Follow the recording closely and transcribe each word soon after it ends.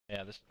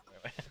Yeah, this is the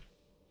right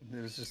way.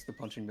 It was just the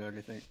punching bag,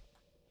 I think.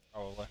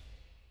 Probably.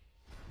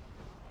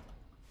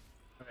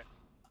 Okay.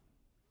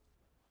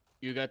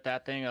 You got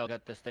that thing, I'll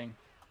get this thing.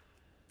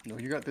 No,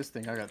 you got this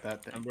thing, I got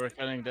that thing. And we're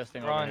killing this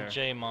thing We're over on here.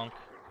 J Monk.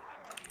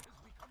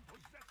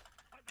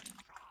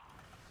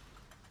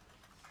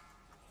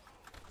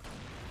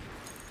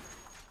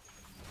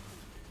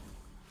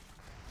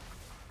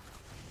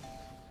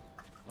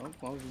 Oh,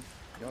 well,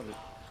 you got it.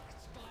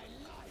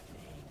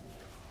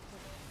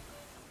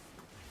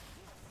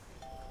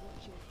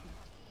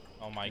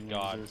 Oh my Can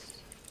god. resist.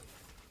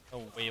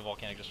 No wave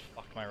volcanic just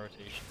fucked my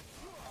rotation.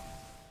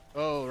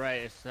 Oh,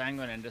 right, it's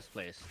sanguine in this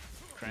place.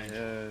 Cringe.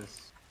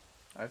 Yes.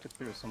 I have to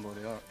clear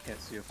somebody out. Can't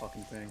see a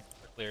fucking thing.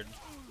 Cleared.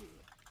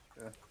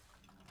 Yeah.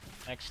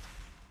 Next.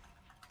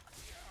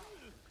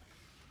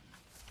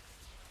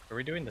 Are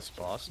we doing this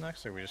boss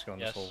next, or are we just going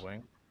Yes. this whole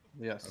wing?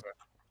 Yes. Okay.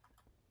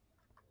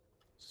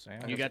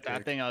 Sam? You get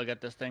that thing, I'll get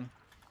this thing.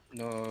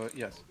 No,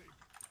 yes.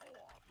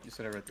 You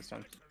said it right this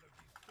time.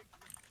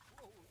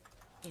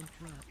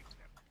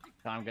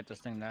 Tom, get this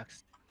thing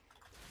next.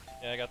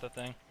 Yeah, I got the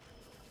thing.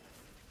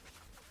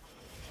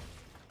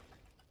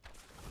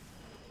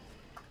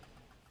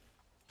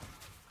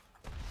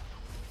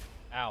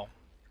 Ow.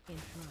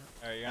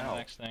 Alright, you're on the Ow.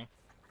 next thing.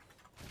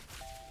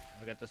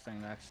 I'll get this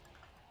thing next.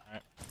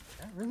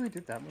 That really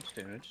did that much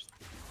damage.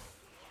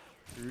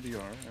 Through DR.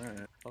 Alright,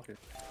 fuck it.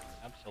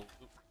 Absolute.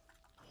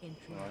 Oh,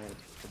 I gotta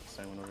put the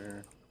same one over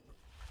here.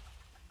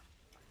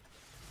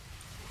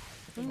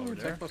 Over Ooh,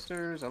 there. tank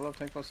busters! I love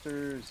tank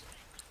busters!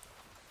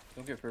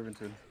 Don't get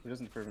fervented. He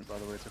doesn't fervent, by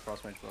the way, it's a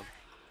cross range buff.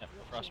 Yep,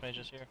 Frost Mage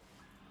is here.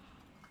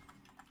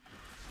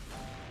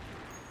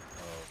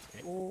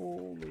 Okay.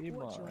 Holy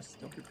my.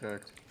 Don't get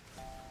pecked.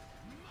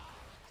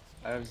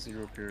 I have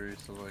 0 fury,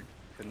 so like,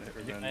 couldn't hit I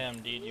revenge.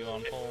 MD'd you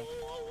on pole.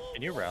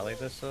 Can you rally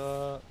this,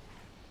 Yeah.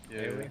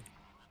 AoE?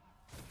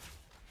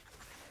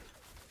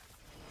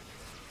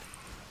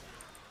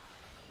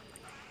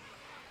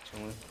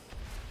 Chilling.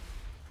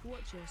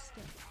 Watch your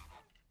step.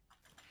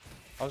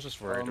 I was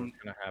just worried it was Um,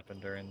 gonna happen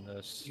during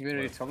this.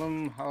 Community, but- tell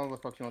them how the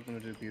fuck you want them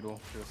to do Beetle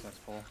for this next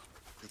fall.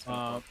 It's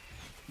gonna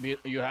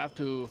You have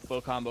to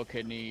full combo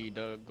kidney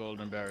the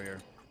golden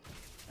barrier.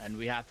 And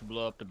we have to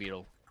blow up the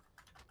beetle.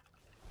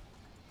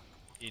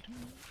 Indeed.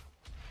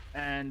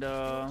 And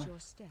Watch your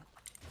step.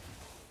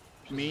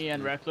 me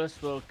and Reckless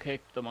will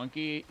kick the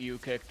monkey, you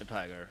kick the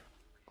tiger.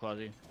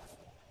 Quasi.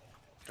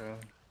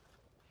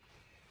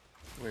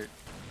 Wait,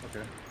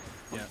 okay.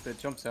 Yeah. It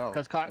jumps out.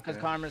 Because Okay.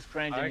 Karma's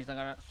cringe and I- he's not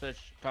gonna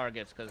switch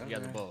targets because he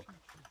has a Okay. bow.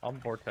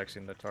 I'm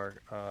vortexing the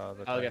target. The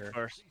I'll tiger. get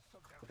first.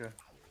 Okay.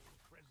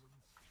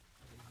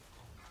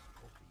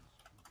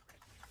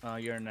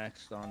 You're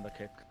next on the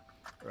kick,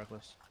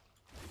 Reckless.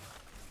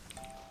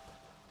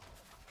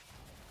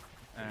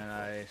 And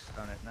I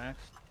stun it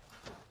next.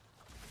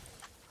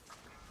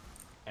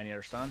 Any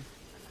other stun?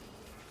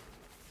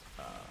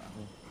 Got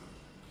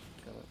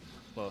it.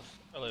 Close.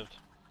 I lived.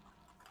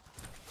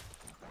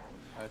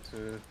 I had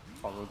to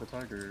follow the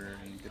tiger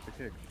and get the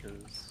kick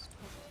because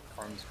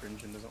Karm's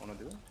cringe and doesn't want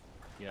to do it.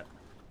 Yeah,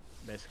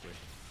 basically.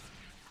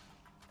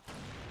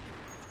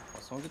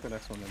 Also, I'll get the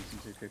next one then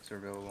since your kicks are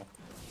available.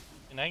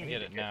 And I can need get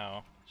to it get-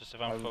 now. Just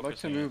if I I'm would like to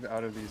focusing. move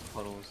out of these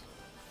puddles.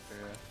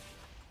 Yeah.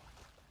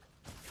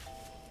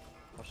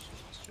 Oh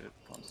shit,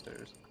 on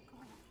stairs.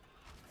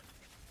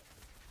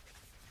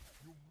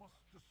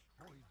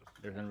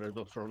 There's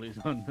invisible trolleys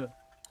on the.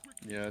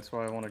 Yeah, that's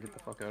why I want to get the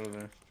fuck out of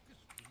there.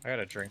 I got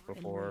a drink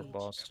before Enraged.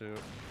 boss 2.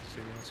 See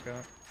what it's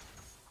got.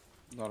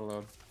 Not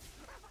allowed.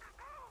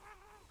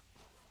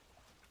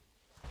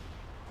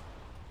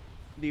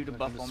 Leave the I can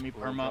buff just on me,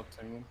 scroll perma. up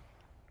to him.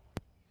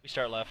 We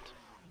start left.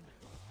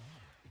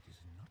 It is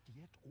not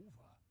yet over.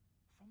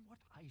 From what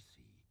I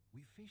see,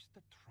 we face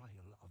the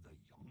trial of the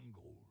young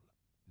Goal.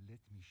 Let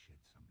me shed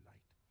some light.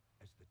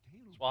 As the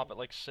tale Swap goes, at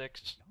like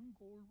 6. young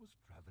Goal was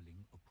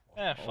traveling across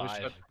Eh, the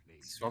 5.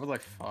 marketplace. Swap it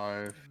like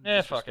 5.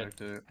 Yeah, fuck it.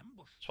 Disrespect it.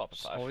 Ambush Swap at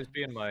 5. Always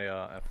be in my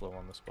F-low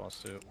on this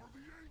boss too.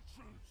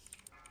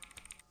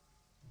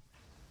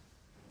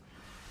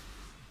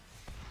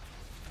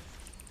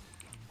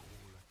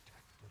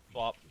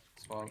 Swap.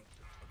 Swap.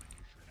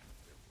 determination and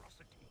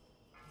ferocity.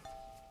 The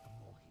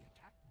more he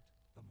attacked,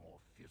 the more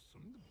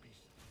fearsome the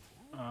beast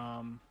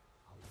grew.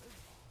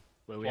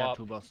 Wait, we have Swap.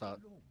 2 buffs out.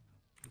 Alone,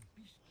 the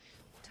beast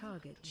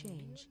Target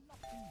change.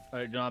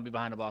 Alright, do not be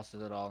behind the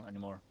bosses at all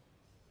anymore.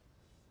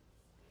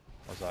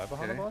 Was I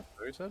behind Okay. the boss?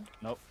 What you said?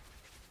 Nope,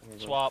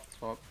 Swap.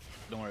 Swap.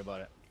 don't worry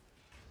about it.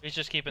 He's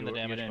just keeping the You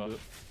damage didn't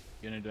buff.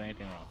 you didn't do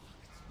anything wrong.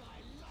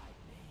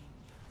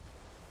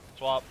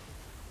 Swap.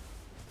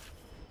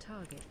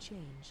 Target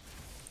change.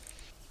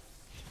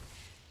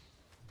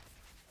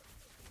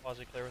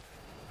 Quasi clear with.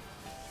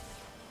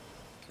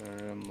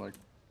 Sorry, I'm like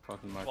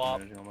fucking Swap.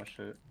 micromanaging all my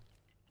shit.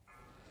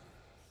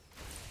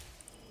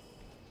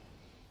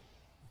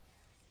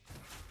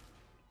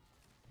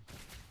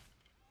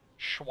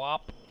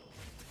 Swap.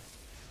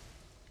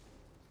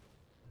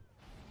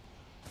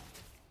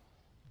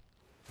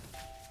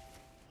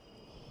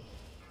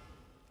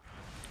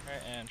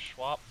 Alright, and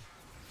swap.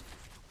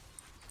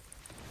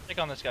 Take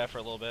on this guy for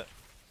a little bit.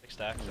 6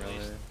 stacks at Really?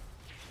 least.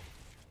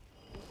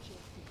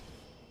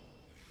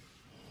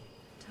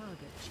 Target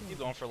Keep change.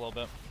 going for a little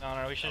bit.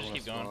 No, we should I just wanna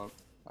keep going. swap.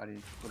 I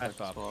need would I like to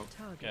swap. swap.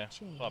 Target Okay,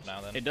 change. swap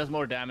now then. It does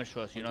more damage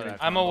to us, you know that.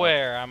 I'm combo.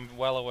 aware. I'm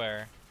well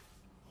aware.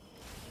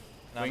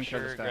 And I'm Wing for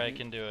the sure sky. Greg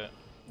can do it.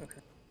 Okay.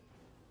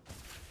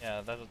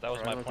 Yeah, that was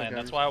Alright, my I don't plan. think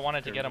That's I why I wanted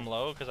to cared get him about-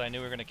 low, because I knew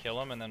we were going to kill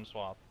him and then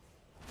swap.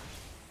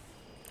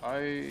 Yeah,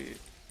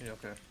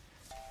 okay.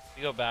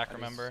 You go back, I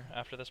just remember,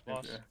 after this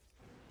boss? Yeah.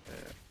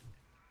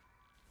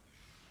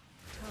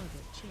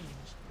 Target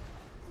change.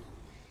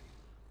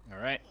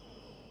 Alright.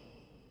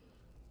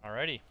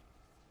 Alrighty.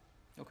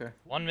 Okay.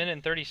 1 minute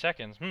and 30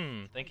 seconds.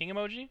 Thinking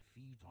emoji?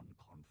 Feed on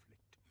conflict.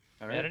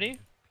 Alright. Vanity?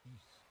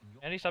 Peace in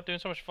your Vanity, stop doing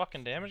so much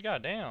fucking damage?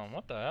 God damn,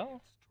 what the hell? to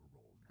roam.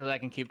 Because I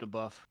can keep the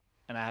buff.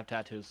 And I have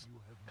tattoos. You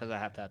have Because I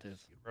have given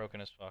tattoos. given.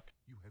 Broken as fuck.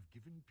 You have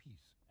given peace.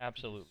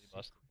 Absolutely to the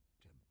busted.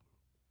 sacred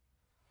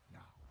temple.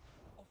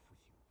 Now, off with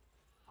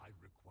you. I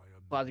require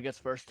Quasi gets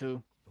first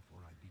too. before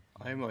I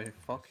begin. I'm a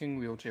fucking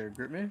wheelchair.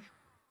 Grip me?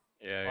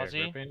 Yeah, Ozzy?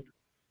 you're gripping.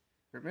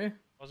 Grip me?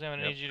 Ozzy, I'm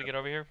gonna Yep. need you to get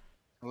over here.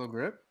 Hello,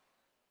 grip?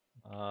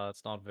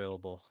 It's not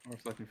available. I'm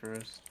reflecting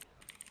first.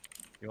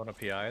 You want a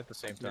PI at the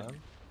same Yes.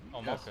 time? Oh,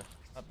 Yes. Mocha.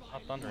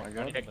 Not thundering. Oh my I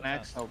God. need to Kick put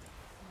next. that. Oh,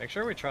 Make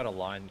sure we try to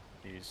line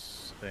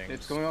these things.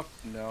 it's going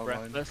off now. Line.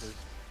 Breathless.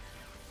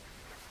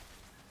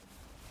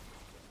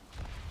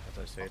 As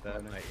I say Off that,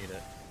 lining. I eat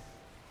it.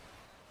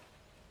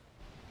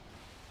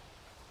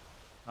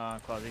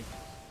 Quasi.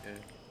 Yeah.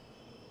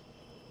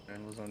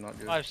 And was not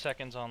good. 5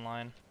 seconds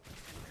online.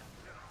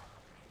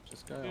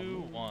 Just guy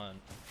 2, on 1.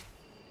 me.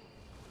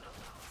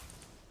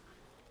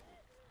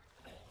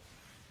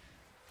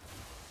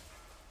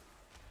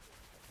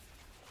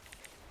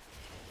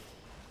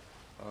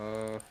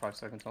 5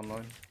 seconds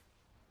online.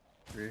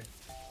 3,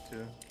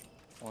 2,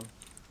 1.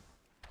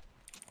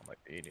 I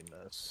might be eating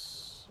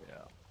this.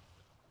 Yeah.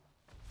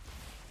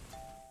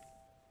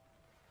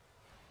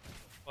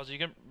 Ozzy, you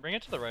can bring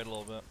it to the right a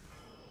little bit.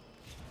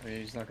 I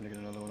mean, he's not gonna get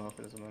another one off.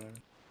 It doesn't matter.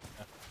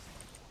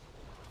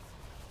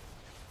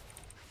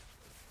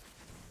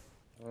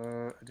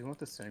 I do want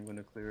the sanguine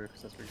to clear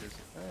because that's where he goes.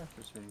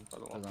 Just remove by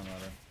the wall. Doesn't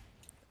matter.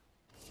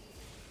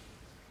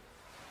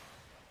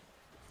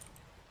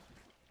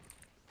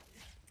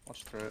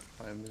 Watch threat.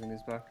 I am moving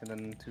these back, and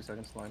then 2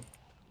 seconds line.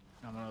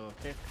 I'm gonna go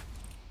kick.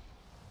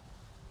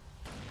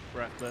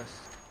 Breathless.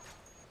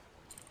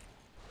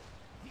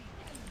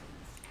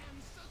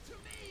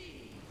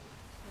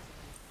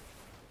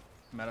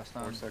 Meta 4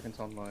 stun. seconds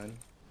on line.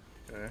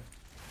 Okay.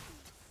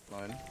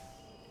 Line.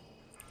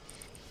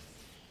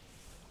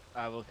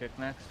 I will kick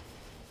next.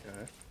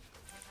 Okay.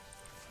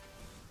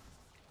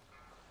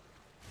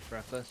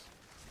 Breathless.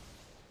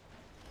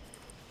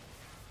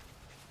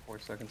 4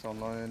 seconds on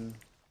line.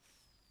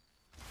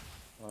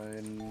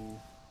 Line.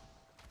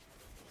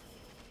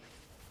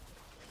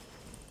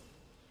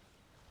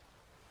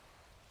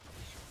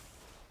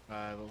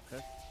 I will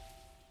kick.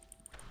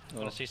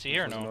 Want a CC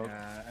here or wasn't no? up.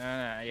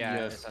 Yeah,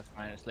 Yes. that's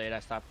fine. It's late. I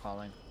stopped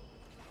calling.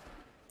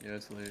 Yeah,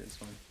 it's late. It's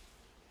fine.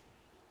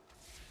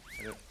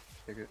 Hit it.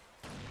 Kick it.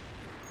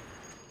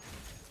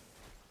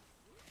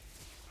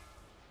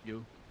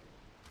 You.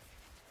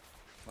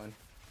 Fine.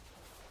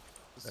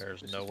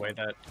 There's This no is way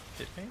fine. that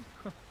hit me.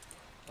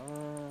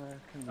 I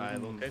can I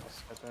move will him kick. a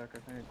step back,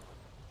 I think.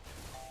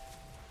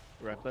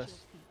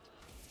 Reckless.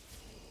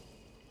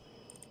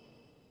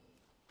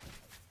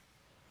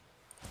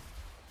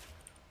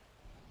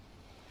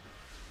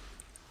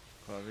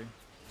 Quasi.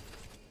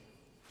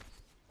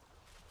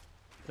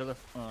 Kill the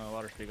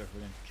water speaker if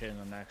we can chain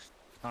them next.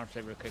 Counter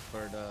saber kick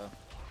for the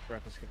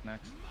reckless kick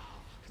next.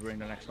 To bring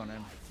the next one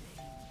in.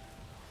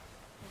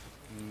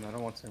 I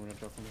don't want sanguine to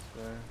drop on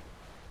this guy.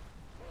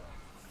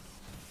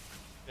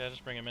 Yeah,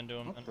 just bring him into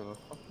him. What And the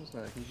fuck was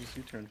that? He just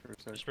U-turned for a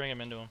sec. just bring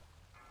him into him.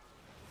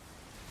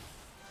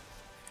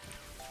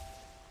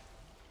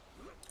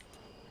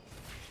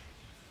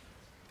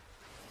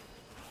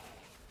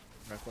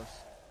 Reckless.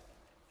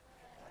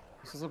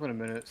 This is up in a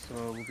minute, so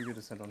we'll be good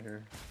to send on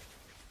here.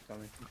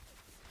 Tommy.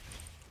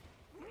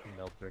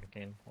 Melt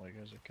drinking while you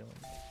guys are killing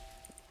me.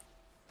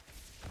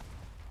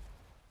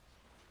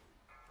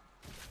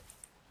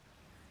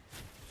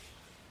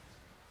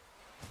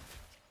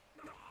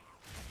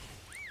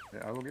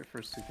 Yeah, I will get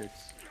first 2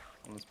 kicks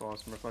on this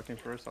boss. I'm reflecting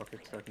first, I'll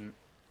kick second.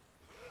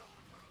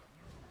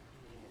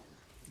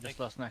 Just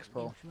lost next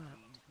pull. Interrupt.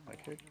 My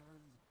kick.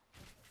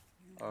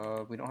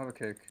 We don't have a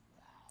kick.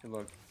 Good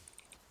luck.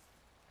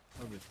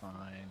 We'll be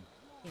fine.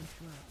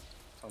 Interrupt.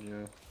 It's on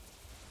you.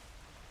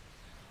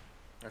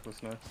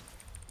 Reckless next.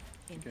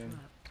 Again.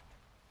 Interrupt.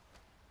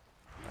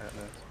 I got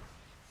next.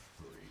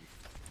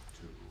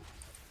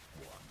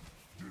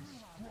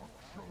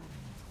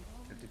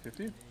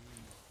 50-50?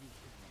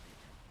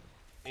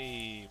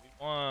 Hey, we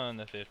won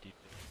the 50.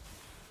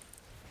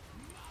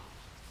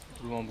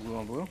 Blue on blue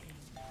on blue.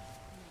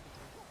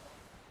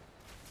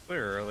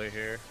 Clear early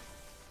here.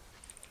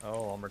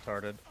 Oh, I'm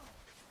retarded.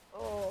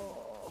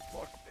 Oh,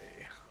 fuck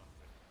me.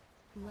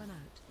 Run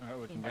out.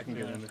 Alright, we can I I can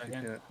get get in him a if you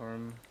second. can't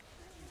harm.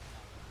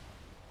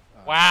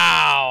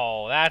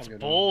 Wow, that's I'll get him.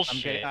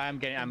 bullshit. I'm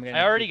getting.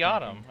 I already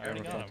got him. I You're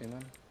already got him. reflecting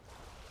then?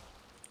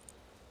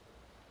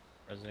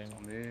 Resing.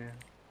 On me.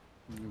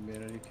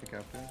 Humanity kick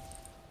after.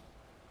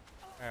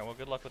 Alright, well,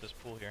 good luck with this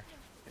pool here.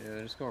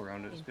 Yeah, just go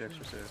around it. Just be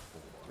extra safe.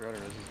 We're out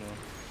of reses now.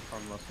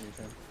 Harm less than you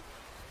can.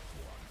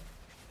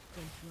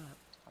 Interrupt.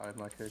 I have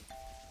my kick.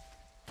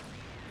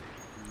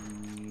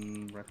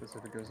 Reckless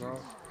if it goes off.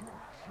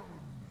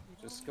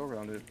 Just go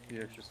around it. Be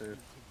extra safe.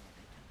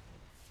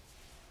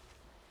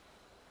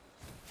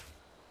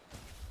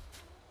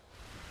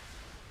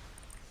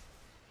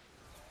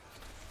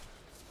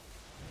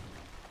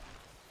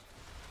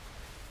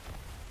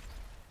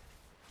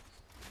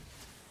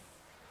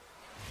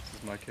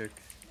 This is my kick.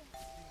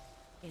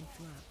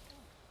 Interrupt.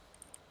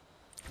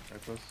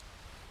 Reckless.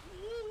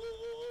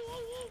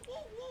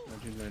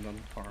 Imagine land on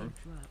farm.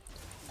 Interrupt.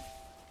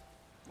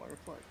 My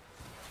reflect.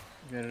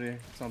 Humanity,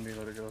 it's on me,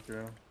 let it go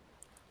through.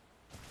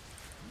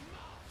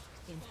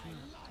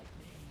 Interrupt.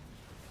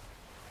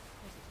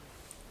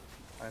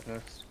 I have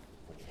next.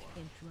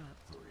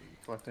 Interrupt.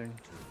 Reflecting.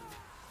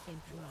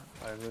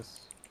 Interrupt. I have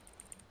this.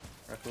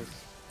 Reckless.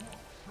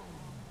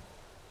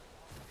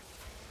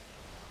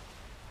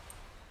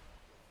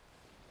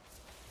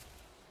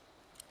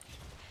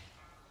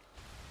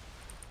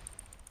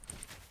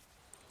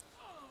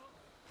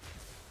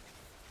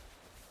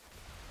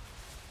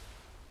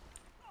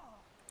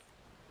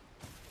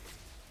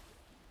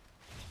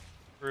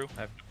 Through.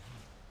 I have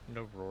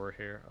no roar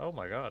here. Oh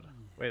my god.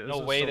 Wait,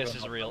 No is way so this good.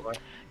 is real.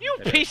 You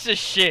It is. piece of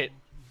shit!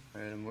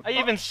 And what, I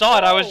even saw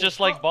it. I was just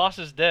like, boss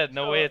is dead.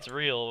 No way it's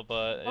real,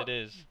 but it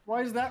is.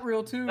 why is that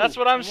real too? That's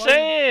what I'm Why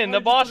saying. why The did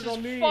you boss put it is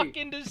on me?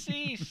 fucking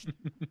deceased.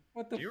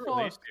 What the Do you fuck?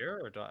 release here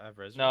or do I have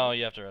res? No,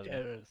 you have to res Yeah, me.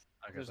 it is.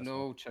 Okay, There's that's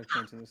no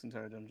checkpoints in this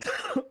entire dungeon.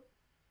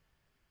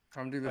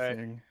 Come do the Alright.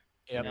 thing.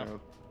 Yep. You know,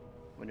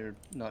 when you're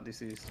not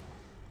deceased.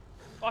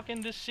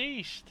 Fucking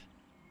deceased.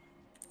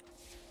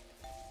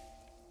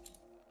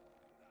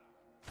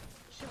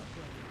 Shockwave.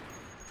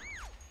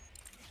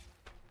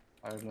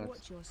 I have next.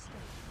 Watch your step.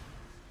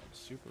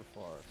 Super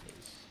far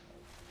because I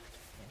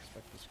don't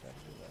expect this guy to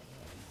do that.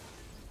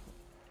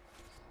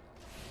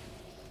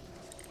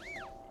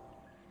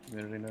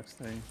 Community next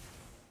thing.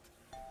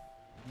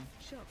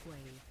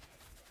 Shockwave.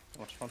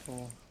 Watch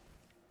frontal.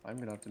 I'm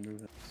gonna have to move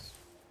this.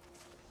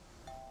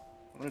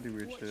 I'm gonna do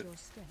weird Watch shit. your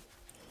step.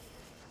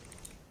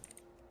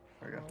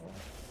 There we go.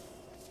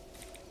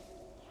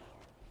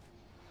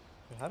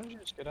 How did you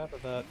just get out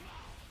of that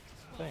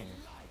thing?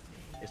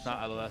 It's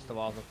not a last of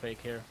all the fake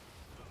here.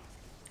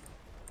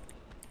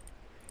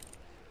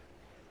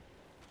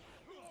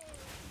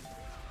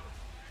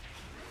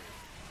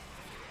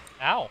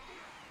 Ow.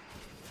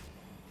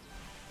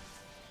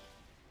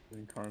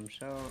 Doing Karm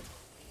shout.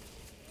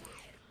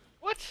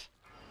 What?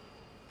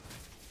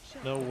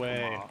 No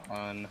way. Come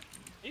on.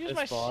 Use This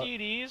my bot-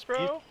 CDs,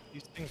 bro.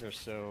 These things are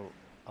so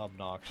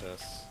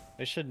obnoxious.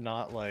 They should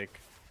not like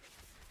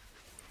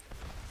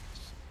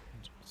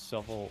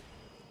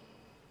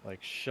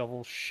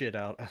shovel shit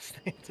out as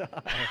they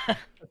die.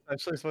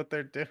 Essentially, is what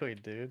they're doing,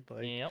 dude.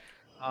 Like, Yep.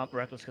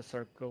 Reckless can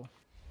circle.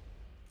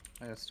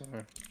 I got star.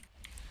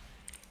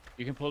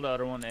 You can pull the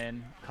other one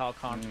in. Call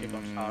Karm, kick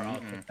off star. I'll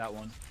take that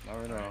one. Not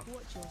right now.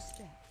 Watch your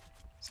step.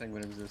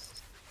 Sanguine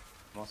exists.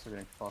 I'm also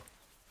getting fucked.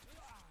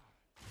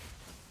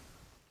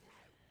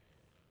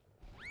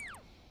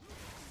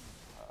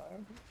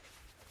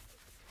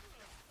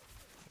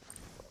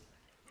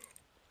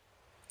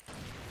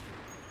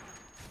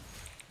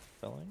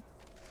 filling.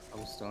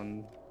 I'm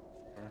stunned.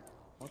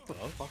 What the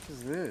fuck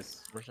is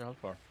this? Where's your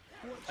health bar?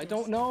 Watch I your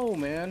don't know,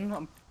 man.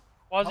 Help me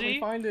Wazzy,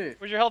 find it.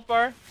 where's your health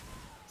bar?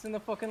 It's in the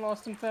fucking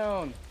lost and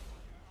found.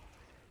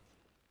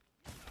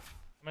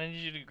 I'm gonna need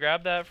you to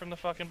grab that from the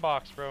fucking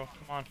box, bro.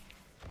 Come on.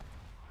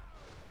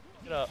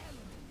 Get up.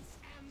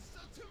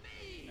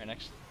 Alright,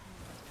 next.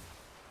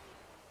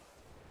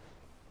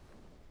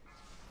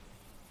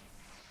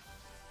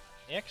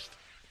 Next.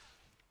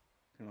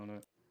 On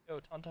it. Go,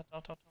 ton.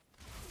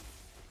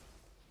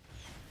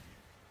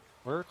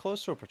 We're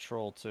close to a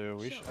patrol too.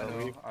 We should. I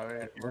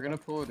know. We're gonna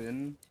pull it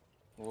in.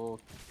 We'll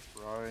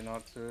try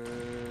not to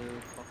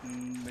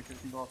fucking make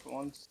it go off at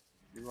once.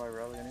 Do I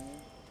rally anyway?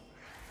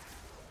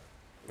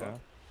 Yeah.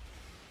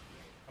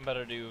 I'm about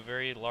to do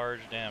very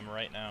large dam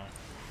right now.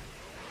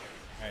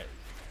 Alright.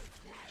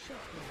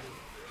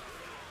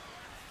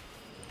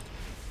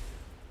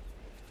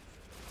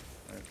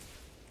 Alright.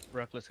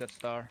 Reckless got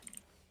star.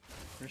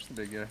 Here's the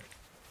big guy.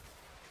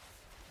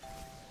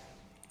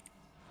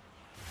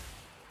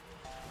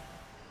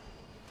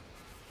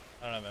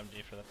 I don't have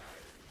MD for that.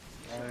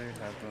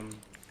 I have them.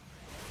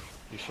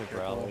 You should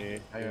Careful. rally.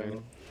 I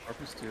am.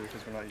 Darkness too,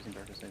 because we're not using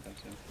darkness anytime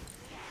soon.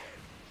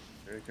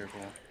 Very careful.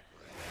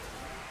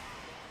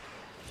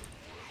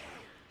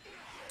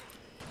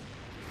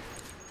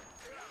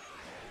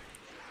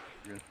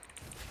 Good.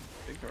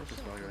 Big darkness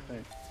value, I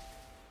think.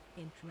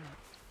 interrupt.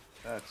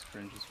 That's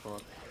cringe as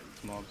fuck.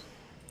 It's mobs.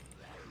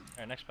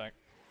 Alright, next pack.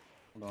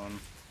 Hold on.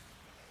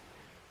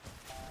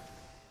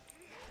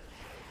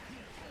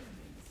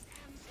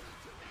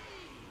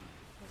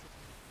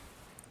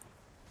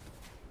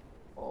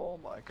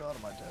 my god,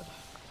 am I dead?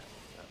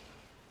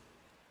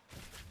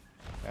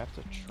 I have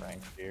to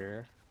trank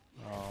here.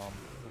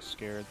 I'm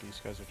scared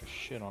these guys are just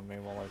shit on me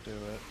while I do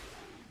it.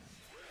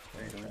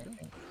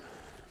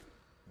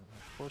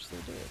 Of course they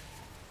did.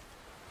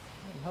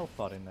 I'm health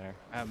potting there.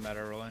 I have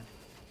meta rolling.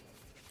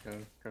 Go,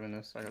 grabbing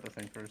this. I got the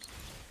thing first.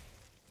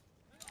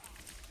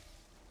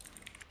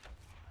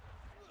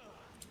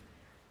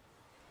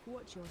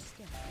 Watch your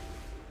step.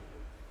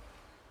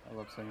 I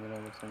love Sanguine, I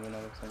love Sanguine,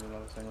 I love Sanguine, I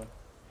love Sanguine.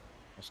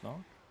 That's not.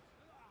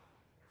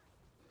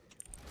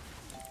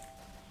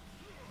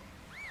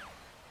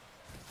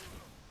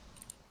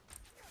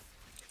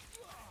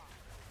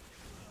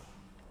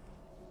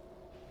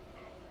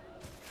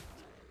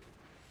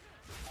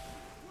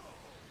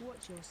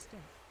 Watch your step.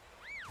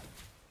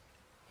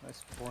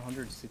 Nice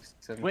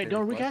 467. Wait,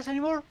 don't recast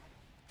anymore?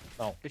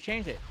 No. They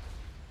changed it.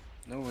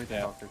 No way the Yeah.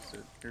 doctor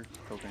stood. You're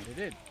coping. They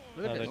did.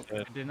 Look No, at they this. did.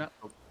 It did not.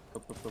 Cope.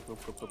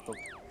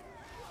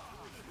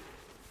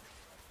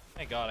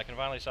 Thank God, I can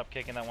finally stop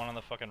kicking that one on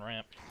the fucking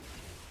ramp.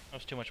 That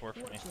was too much work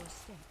for me. Watch your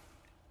step.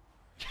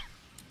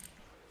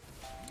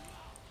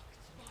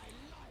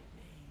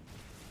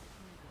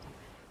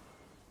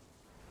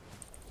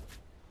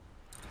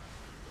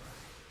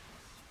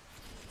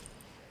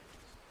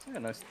 Yeah,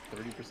 nice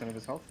 30% of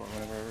his health bar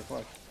whenever I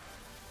reflect.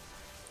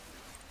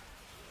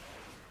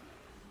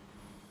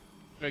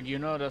 Greg, you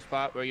know the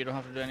spot where you don't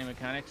have to do any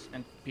mechanics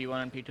in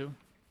P1 and P2?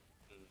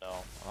 No.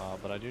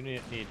 But I do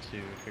need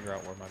to figure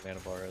out where my mana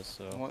bar is,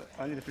 so. Well,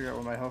 I need to figure out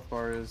where my health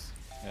bar is.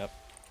 Yep.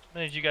 I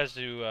need you guys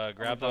to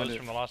grab find those it.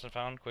 from the lost and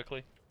found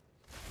quickly.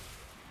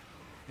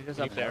 It's just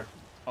up there.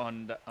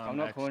 On the. I'm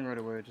not X. pulling right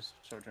away, just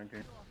start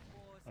drinking.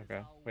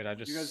 Okay. Wait, I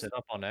just You guys- sit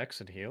up on X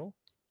and heal?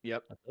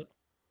 Yep. That's it?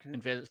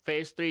 In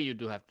phase 3, you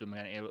do have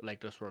to like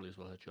the swirlies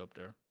will hit you up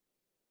there.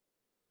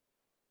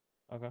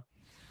 Okay.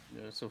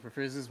 Yeah, so for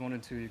phases 1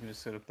 and 2, you can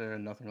just sit up there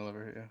and nothing will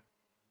ever hit you.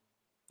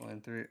 1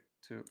 and 3,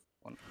 2,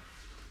 1.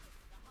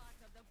 The heart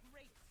of the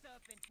great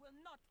serpent will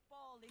not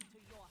fall into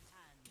your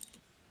hands.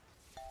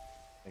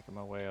 Making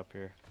my way up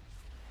here.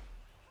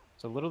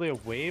 So literally a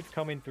wave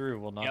coming through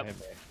will not Yep. hit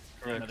me.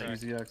 Correct, Another-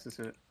 easy access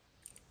hit.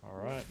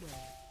 Alright. Wave.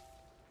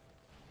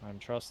 I'm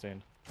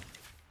trusting.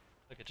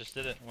 Look, it just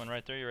did it. Went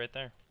right through you right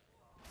there.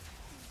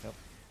 Yep.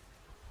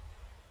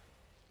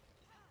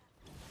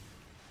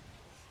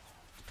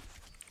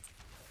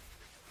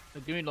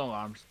 Give me long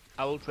arms.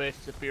 I will trade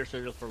Spear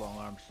Sigil for long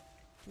arms.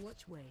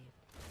 Watch wave.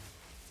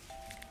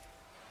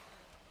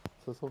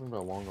 So something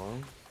about long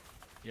arms?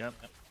 Yep.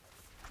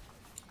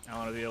 I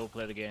want to be able to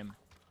play the game.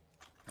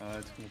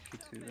 It's gonna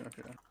be P2,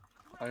 okay.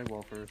 I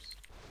wall first.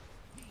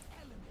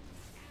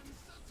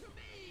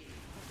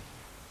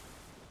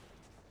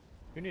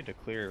 You need to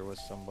clear with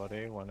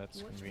somebody when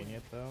it's Which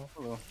convenient, though.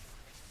 Hello.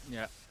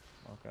 Yeah.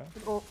 Okay.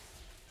 Oh,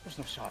 there's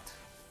no shot.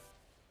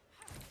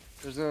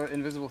 There's a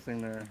invisible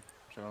thing there.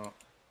 So,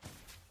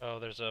 Oh,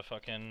 there's a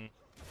fucking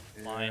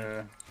yeah. Line.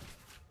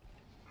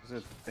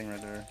 There's a thing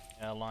right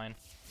there. line.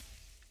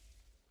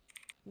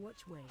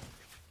 Watch wave.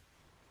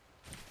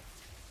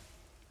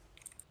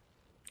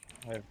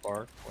 I have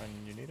bark when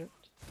you need it.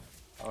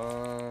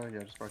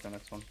 Yeah, just bark on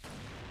next one.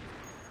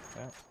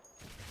 Yeah.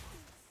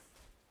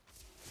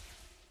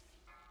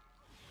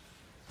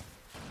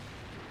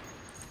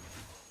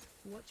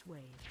 Watch wave.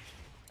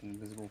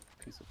 Invisible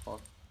piece of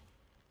cloth.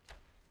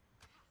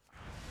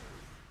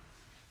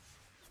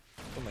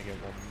 Only get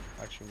one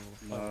actual.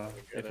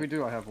 If we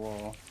do, I have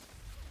wall.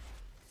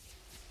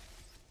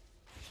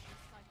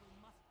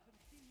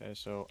 Okay,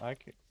 so I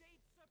can.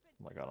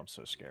 Oh my god, I'm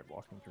so scared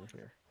walking through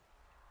here.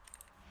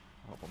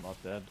 I hope I'm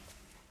not dead.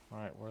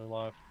 Alright, we're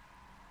alive.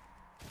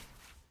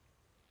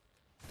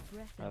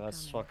 Breath Alright,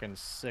 that's incoming. fucking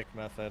sick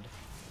method.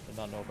 Did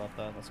not know about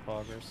that. That's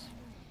poggers.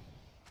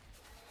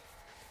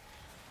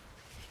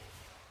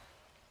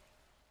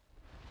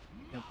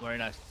 Yep, very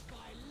nice.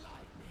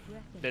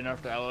 Breath They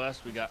nerfed the incoming.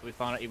 LOS. We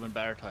found an even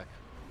better tech.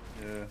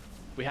 Yeah.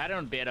 We had it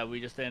on beta.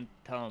 We just didn't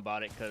tell them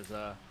about it because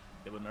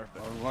they would nerf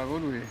it. Why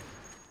would we?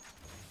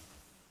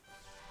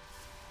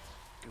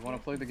 We want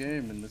to play the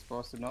game, and this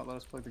boss did not let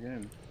us play the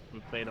game. We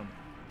played them.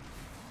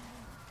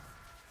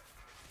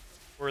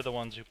 We're the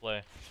ones who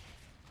play.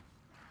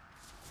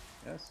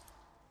 Yes.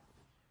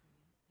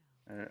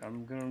 Alright,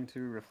 I'm going to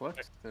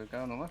reflect the guy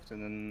on the left,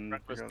 and then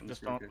figure out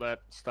Just this don't let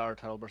Star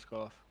Talbers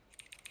go off.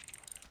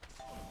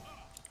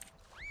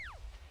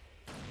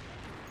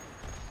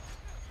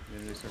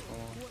 Unity circle.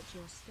 Watch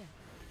your step.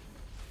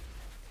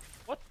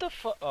 What the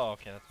fuck? Oh,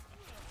 okay. That's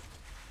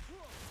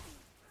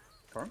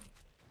Car?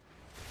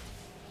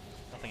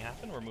 nothing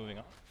happened. We're moving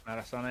on. Not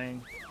a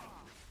stunning.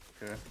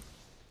 Okay.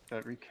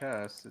 That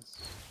recast,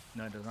 it's...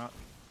 No, it does not.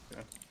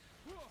 Okay.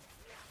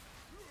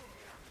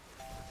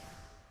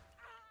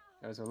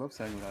 Guys, I love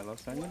Sanguine. I love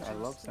Sanguine. I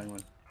love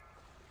Sanguine.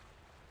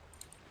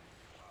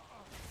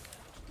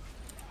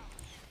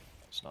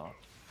 It's not.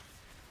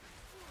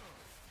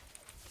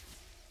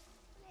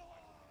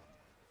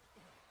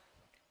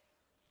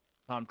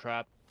 Palm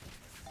trap.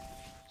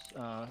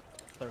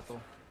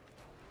 Circle.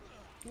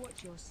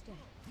 Watch your step.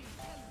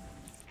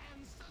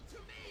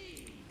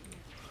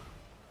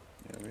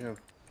 Yeah, we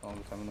have all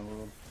the time in the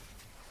world.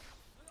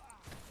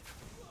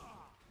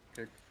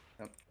 Kick.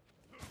 Yep.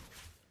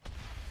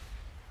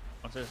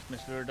 Once this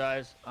Mr.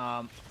 dies,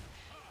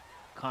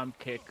 come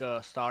kick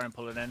star and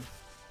pull it in.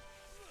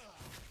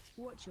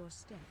 Watch your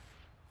step.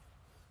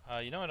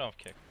 You know I don't have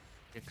kick.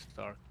 Kick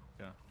star.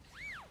 Yeah.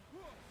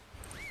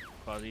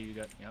 Quasi, you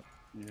got. Yep.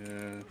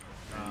 Yeah.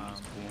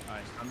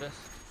 Alright, stun this.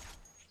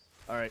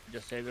 Alright,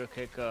 just save your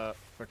kick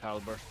for tile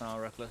burst now,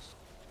 reckless.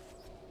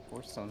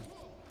 Or stun.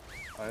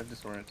 I have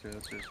disorient too,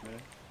 that's just me.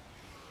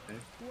 Okay.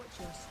 Watch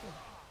your step.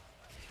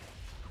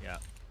 Yeah.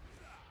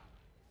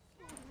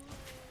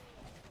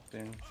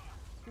 Dang.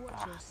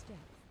 Watch your step.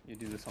 You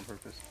do this on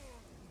purpose.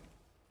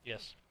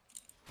 Yes.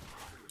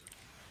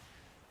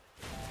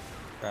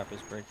 Trap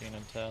is breaking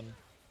in 10.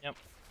 Yep.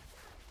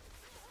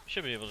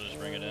 Should be able to just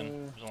bring it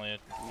in. There's only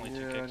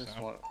two I kicks just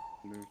now. want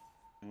to move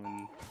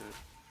when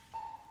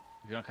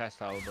You're gonna cast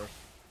tile burst.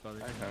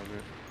 Quasi. I have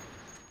it.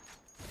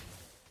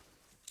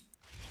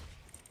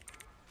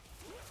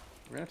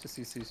 We're gonna have to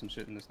CC some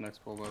shit in this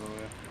next pull, by the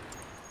way.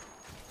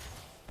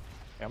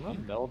 Yeah, I'm gonna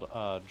build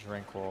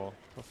Drinkle.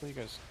 Hopefully you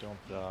guys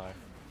don't die.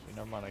 So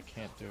never mind, I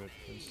can't do it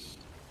because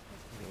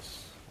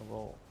this a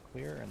little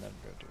clear and then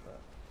go do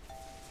that.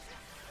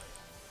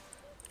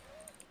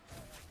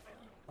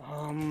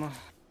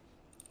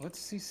 Let's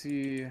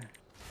CC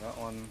that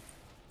one.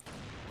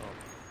 Oh.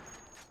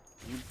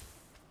 You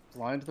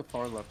blind the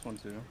far left one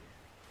too.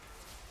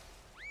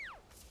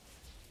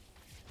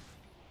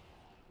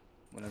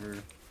 Whenever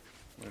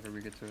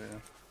we get to it, yeah.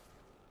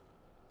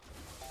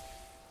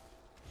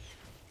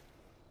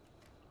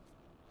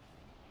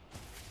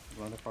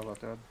 Blind the far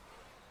left, Dad.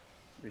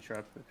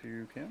 Retrap if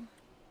you can.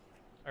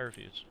 I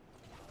refuse.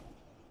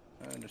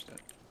 I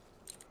understand.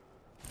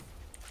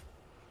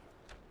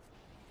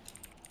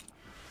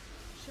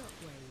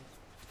 Shockwave.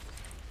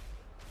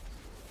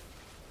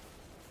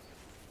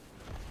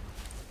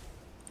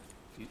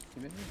 You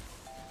made me?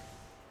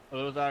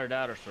 Well, it was either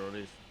that or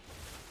sorties.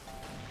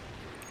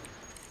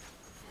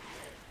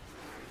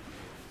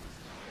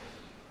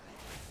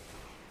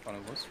 Thought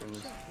it was for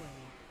this.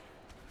 Shockwave.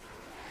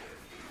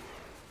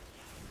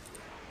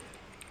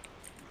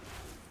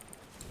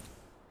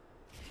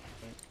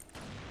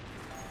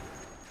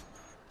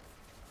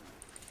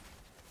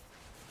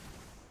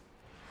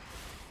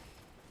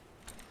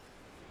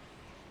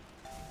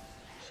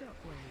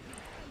 Shockwave.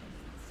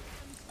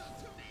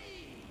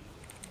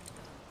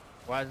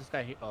 Why is this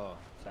guy here? Oh,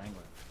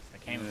 sanguine. I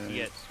can't even see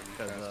it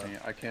because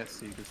I can't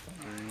see this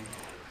thundering.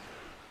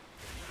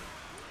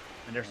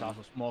 and there's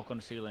also smoke on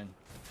the ceiling.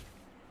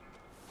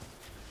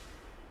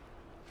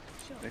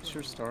 Make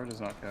sure star does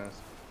not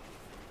cast.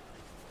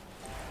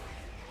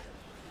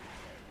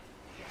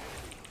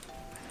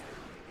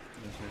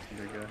 This is the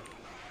big guy.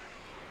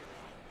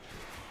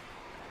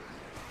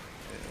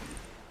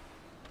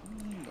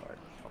 And no, I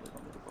probably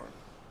don't need a bar.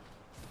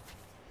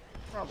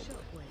 Probably.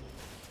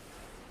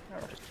 Shockwave.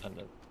 Alright. Just send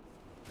it.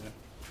 Yeah.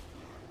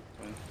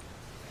 Fine.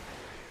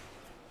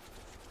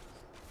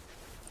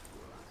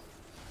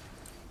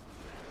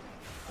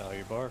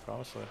 Value bark,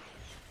 honestly.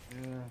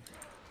 Yeah.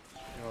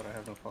 God, I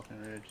have no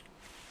fucking rage.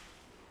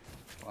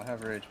 Well, I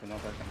have rage, but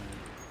not that kind of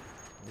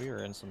rage. We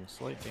are in some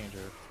slight danger.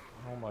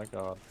 Oh my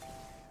god.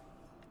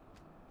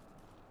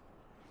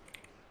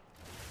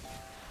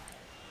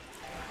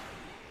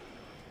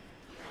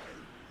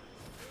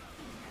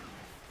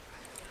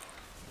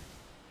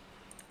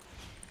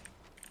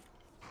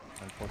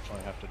 Unfortunately,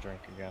 I have to drink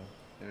again.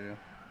 Yeah.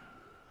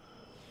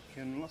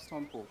 Can last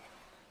time pull.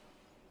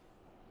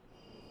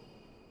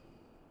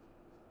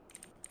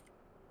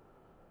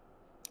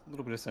 A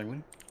little bit of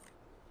sanguine.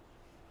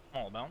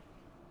 All about.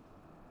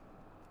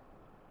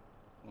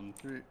 1,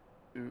 3,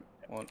 2,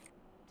 1.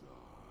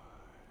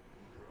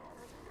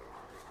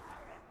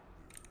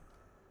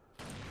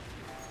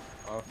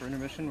 For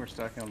intermission, we're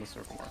stacking on the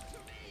circle mark.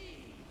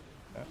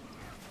 Okay.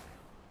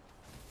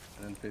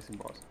 And then facing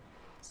boss.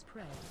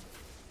 Spread.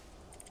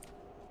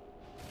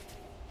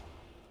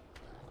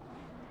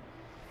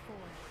 4,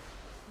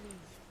 3,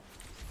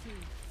 2,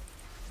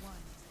 1.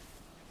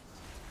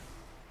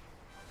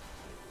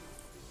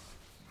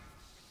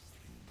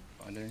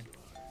 Binding.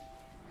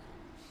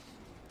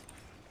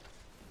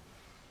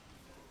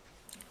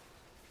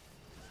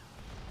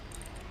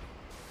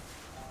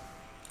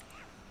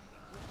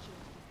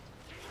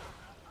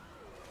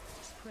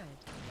 Spread.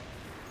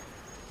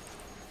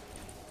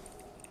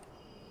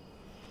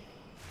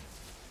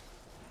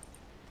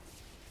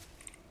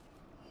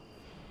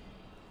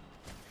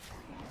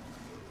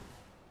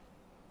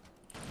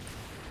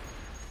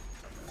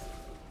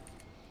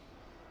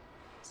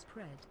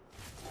 Spread.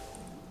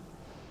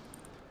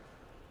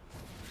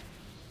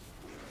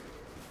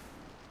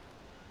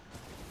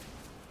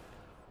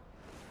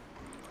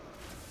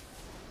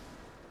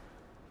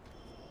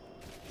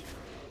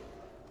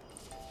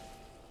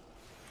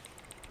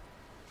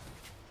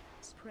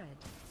 Spread.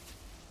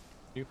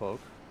 You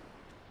poke.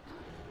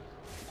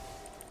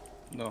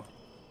 No.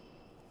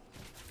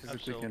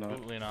 Physically cannot.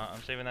 Absolutely not.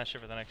 I'm saving that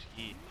shit for the next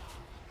E.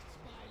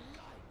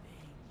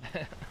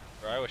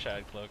 Bro, I wish I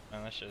had cloak,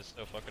 man. That shit is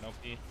so fucking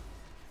OP.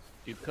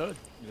 You could.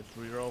 You just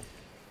reroll.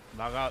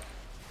 Log out.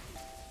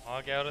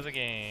 Log out of the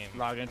game.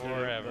 Log into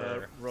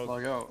forever. the rogue.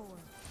 Log out. 4,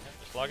 Yeah,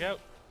 just log out.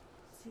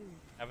 2,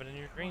 Have it in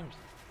your dreams.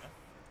 Yeah.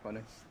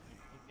 Funny.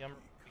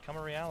 Become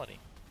a reality.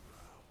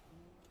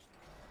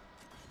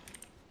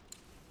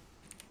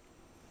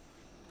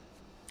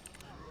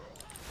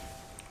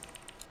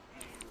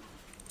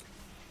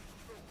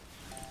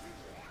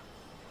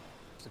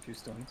 Just a few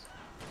stones.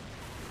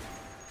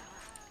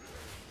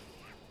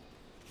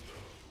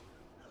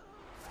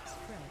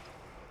 spread.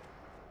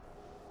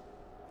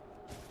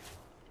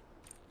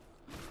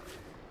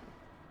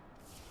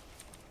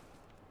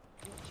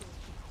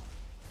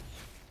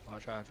 I'll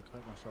try to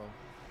collect my soul.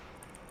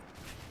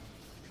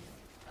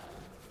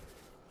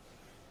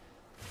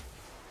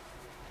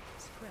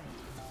 Spread.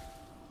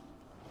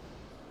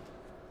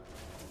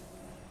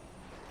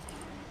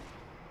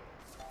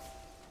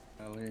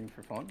 Leaving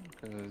for fun,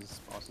 because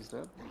boss is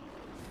dead.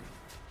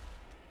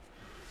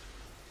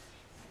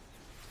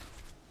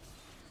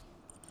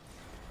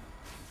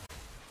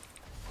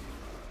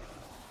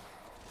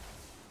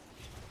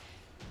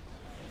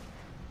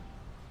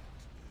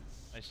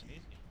 Nice and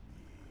easy.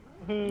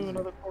 Woohoo,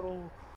 another portal.